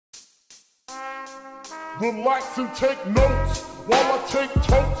relax and take notes while I take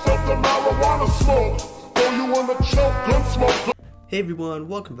totes of the marijuana smoke. Throw you in the choke, gun smoke. Hey everyone,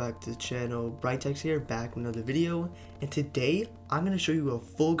 welcome back to the channel. Brytex here, back with another video, and today I'm going to show you a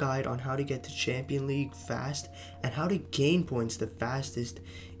full guide on how to get to Champion League fast and how to gain points the fastest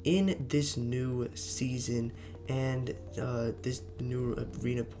in this new season and this new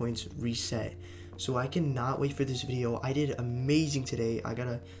arena points reset. So I cannot wait for this video. I did amazing today. I got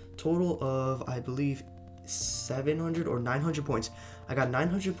a total of, I believe, 700 or 900 points. I got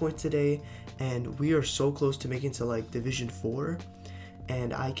 900 points today, and we are so close to making to like Division 4,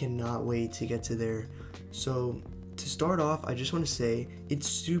 and I cannot wait to get to there. So to start off, I just want to say it's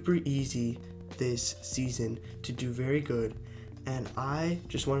super easy this season to do very good, and I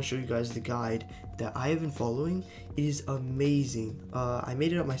just want to show you guys the guide that I have been following. It is amazing. I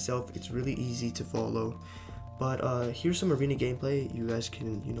made it up myself. It's really easy to follow, but here's some arena gameplay you guys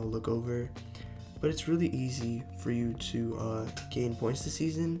can look over. But it's really easy for you to gain points this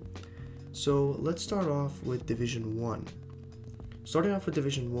season. So let's start off with Division 1. Starting off with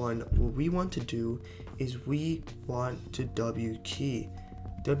Division 1, what we want to do is we want to W key.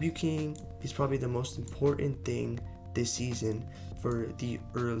 W keying is probably the most important thing this season for the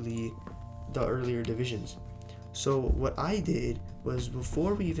earlier divisions. So what I did was,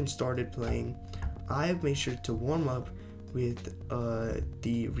 before we even started playing, I made sure to warm up with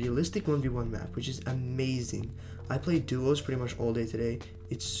the realistic 1v1 map, which is amazing. I played duos pretty much all day today.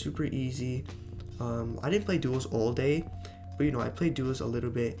 It's super easy. I didn't play duos all day, but I played duos a little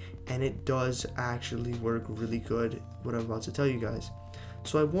bit, and it does actually work really good, what I'm about to tell you guys.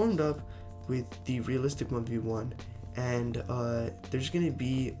 So I warmed up with the realistic 1v1, and there's gonna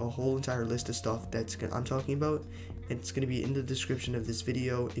be a whole entire list of stuff I'm talking about, and it's gonna be in the description of this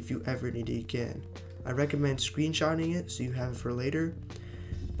video if you ever need it again. I recommend screenshotting it so you have it for later.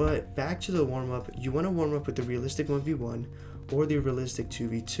 But back to the warm-up, you want to warm up with the realistic 1v1 or the realistic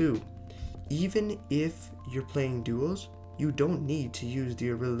 2v2. Even if you're playing duos, you don't need to use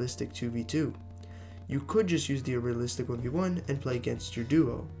the realistic 2v2. You could just use the realistic 1v1 and play against your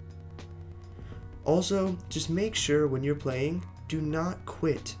duo. Also, just make sure when you're playing, do not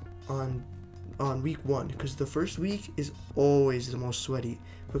quit on week 1, because the first week is always the most sweaty,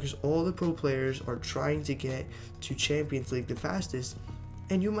 because all the pro players are trying to get to Champions League the fastest,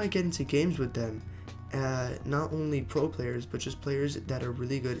 and you might get into games with them, not only pro players but just players that are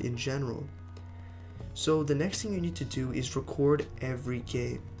really good in general. So the next thing you need to do is record every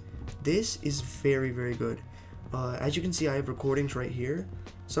game. This is very, very good. As you can see, I have recordings right here.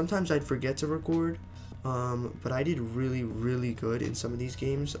 Sometimes I'd forget to record, but I did really good in some of these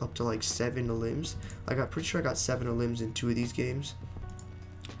games, up to like 7 elims. Pretty sure I got 7 elims in 2 of these games.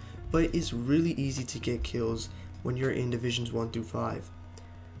 But it's really easy to get kills when you're in Divisions 1 through 5.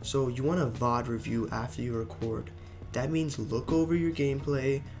 So you want a VOD review after you record. That means look over your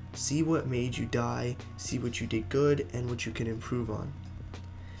gameplay, see what made you die, see what you did good, and what you can improve on.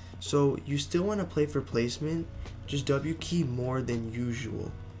 So you still want to play for placement, just W key more than usual.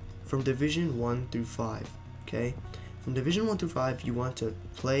 From Division 1 through 5, okay? From Division 1 through 5, you want to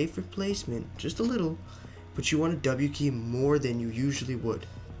play for placement, just a little, but you want to W key more than you usually would.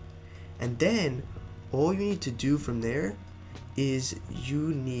 And then, all you need to do from there is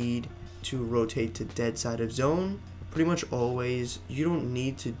you need to rotate to dead side of zone, pretty much always. You don't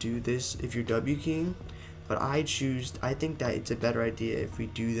need to do this if you're W keying, but I think that it's a better idea if we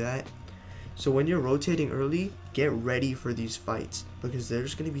do that. So when you're rotating early, get ready for these fights, because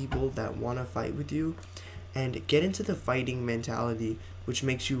there's going to be people that want to fight with you, and get into the fighting mentality, which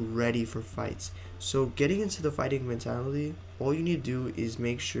makes you ready for fights. So getting into the fighting mentality, all you need to do is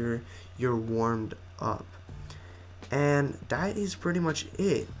make sure you're warmed up. And that is pretty much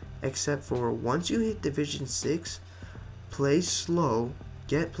it, except for once you hit Division 6, play slow,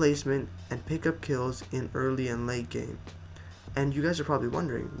 get placement, and pick up kills in early and late game. And you guys are probably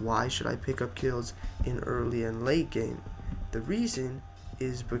wondering, why should I pick up kills in early and late game? The reason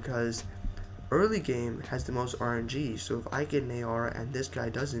is because early game has the most RNG, so if I get an AR and this guy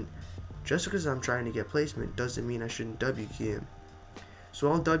doesn't, just because I'm trying to get placement doesn't mean I shouldn't W key him.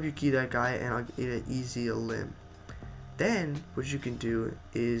 So I'll W key that guy and I'll get an easy elim. Then what you can do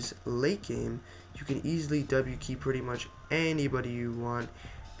is late game, you can easily W key pretty much anybody you want,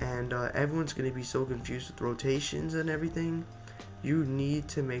 and everyone's going to be so confused with rotations and everything. You need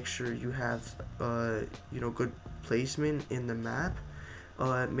to make sure you have good placement in the map.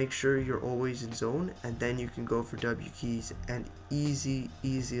 Make sure you're always in zone, and then you can go for W keys and easy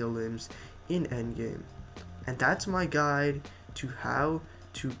elims in endgame. And that's my guide to how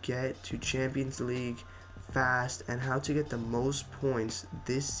to get to Champions League fast and how to get the most points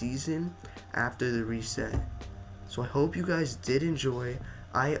this season after the reset. So I hope you guys did enjoy.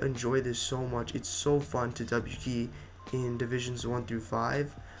 I enjoy this so much. It's so fun to W key in divisions 1 through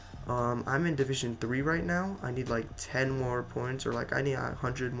 5. I'm in division 3 right now. I need like 10 more points, or like I need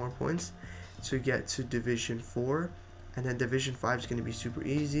 100 more points to get to division 4, and then division 5 is going to be super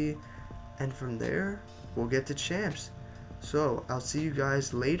easy, and from there we'll get to champs. So I'll see you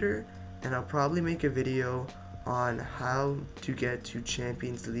guys later, and I'll probably make a video on how to get to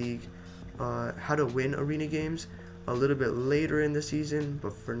Champions League, how to win arena games a little bit later in the season,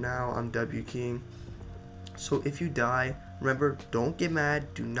 but for now I'm W keying. So if you die, remember, don't get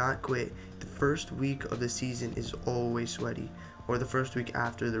mad, do not quit. The first week of the season is always sweaty, or the first week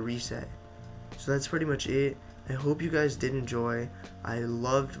after the reset. So that's pretty much it. I hope you guys did enjoy. I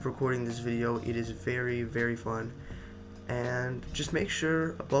loved recording this video. It is very, very fun. And just make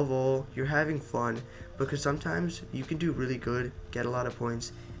sure, above all, you're having fun, because sometimes you can do really good, get a lot of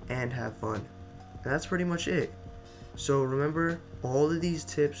points, and have fun. And that's pretty much it. So remember, all of these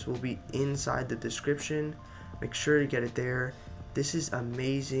tips will be inside the description. Make sure to get it there. This is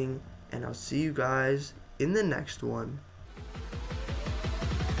amazing, and I'll see you guys in the next one.